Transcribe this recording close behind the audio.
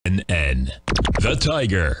The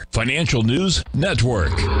Tiger Financial News Network.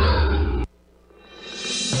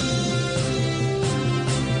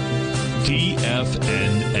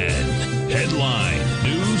 TFNN. Headline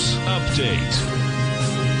News Update.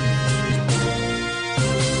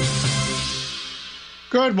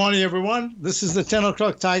 Good morning, everyone. This is the 10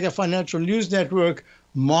 o'clock Tiger Financial News Network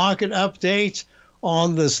market update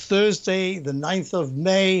on this Thursday, the 9th of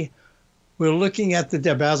May. We're looking at the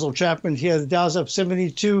Basil Chapman here. The Dow's up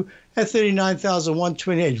 72 at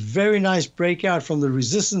 39,128. Very nice breakout from the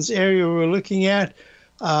resistance area we're looking at.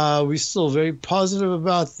 We're still very positive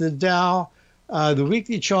about the Dow. The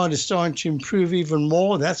weekly chart is starting to improve even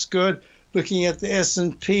more. That's good. Looking at the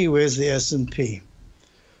S&P, where's the S&P?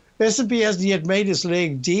 The S&P hasn't yet made its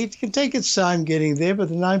leg deep. It can take its time getting there, but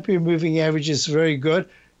the 9-period moving average is very good.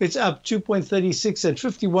 It's up 2.36 at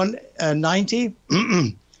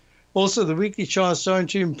 51.90. Also, the weekly chart is starting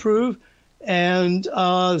to improve. And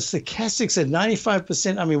stochastics at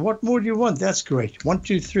 95%. I mean, what more do you want? That's great. 1,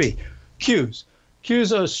 2, 3. Qs.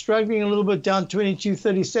 Qs are struggling a little bit, down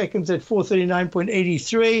 30 seconds at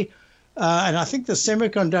 439.83. And I think the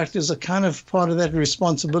semiconductors are kind of part of that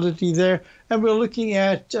responsibility there. And we're looking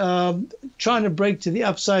at trying to break to the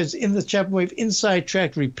upsides in the Chapman Wave inside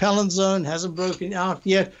track repellent zone. Hasn't broken out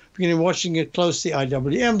yet. We're going to be watching it closely.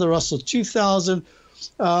 IWM, the Russell 2000.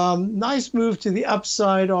 Nice move to the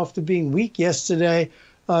upside after being weak yesterday.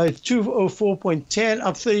 204.10,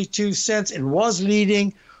 up 32 cents. It was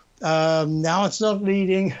leading. Now it's not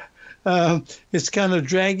leading. It's kind of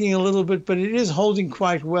dragging a little bit, but it is holding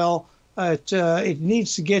quite well. It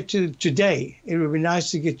needs to get to today. It would be nice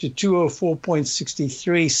to get to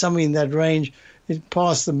 204.63, something in that range. It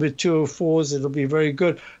passed the mid 204s. It'll be very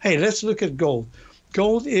good. Hey, let's look at gold.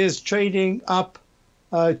 Gold is trading up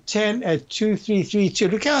 10 at 2332.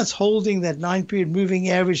 Look how it's holding that 9-period moving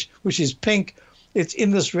average, which is pink. It's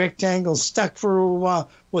in this rectangle, stuck for a while.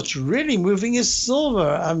 What's really moving is silver.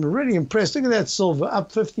 I'm really impressed. Look at that silver,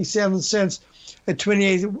 up 57 cents at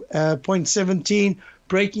 28.17,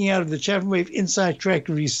 breaking out of the Chapman Wave inside track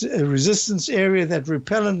resistance area. That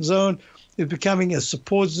repellent zone is becoming a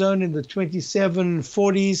support zone in the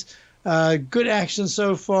 2740s. Good action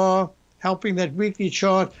so far, helping that weekly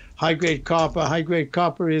chart. High-grade copper. High-grade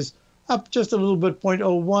copper is up just a little bit,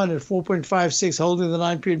 0.01 at 4.56, holding the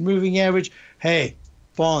 9-period moving average. Hey,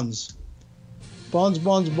 bonds. Bonds,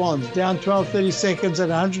 down 30 seconds at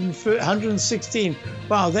 116.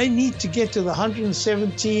 Wow, they need to get to the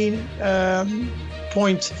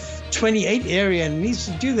 117.28 area, and needs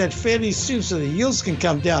to do that fairly soon so the yields can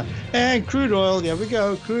come down. And crude oil, there we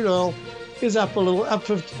go, crude oil is up a little, up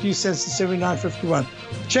 52 cents to 79.51.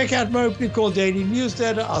 Check out my opening call daily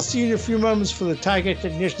newsletter. I'll see you in a few moments for the Tiger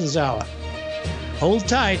Technicians Hour. Hold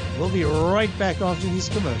tight. We'll be right back after these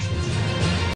commercials.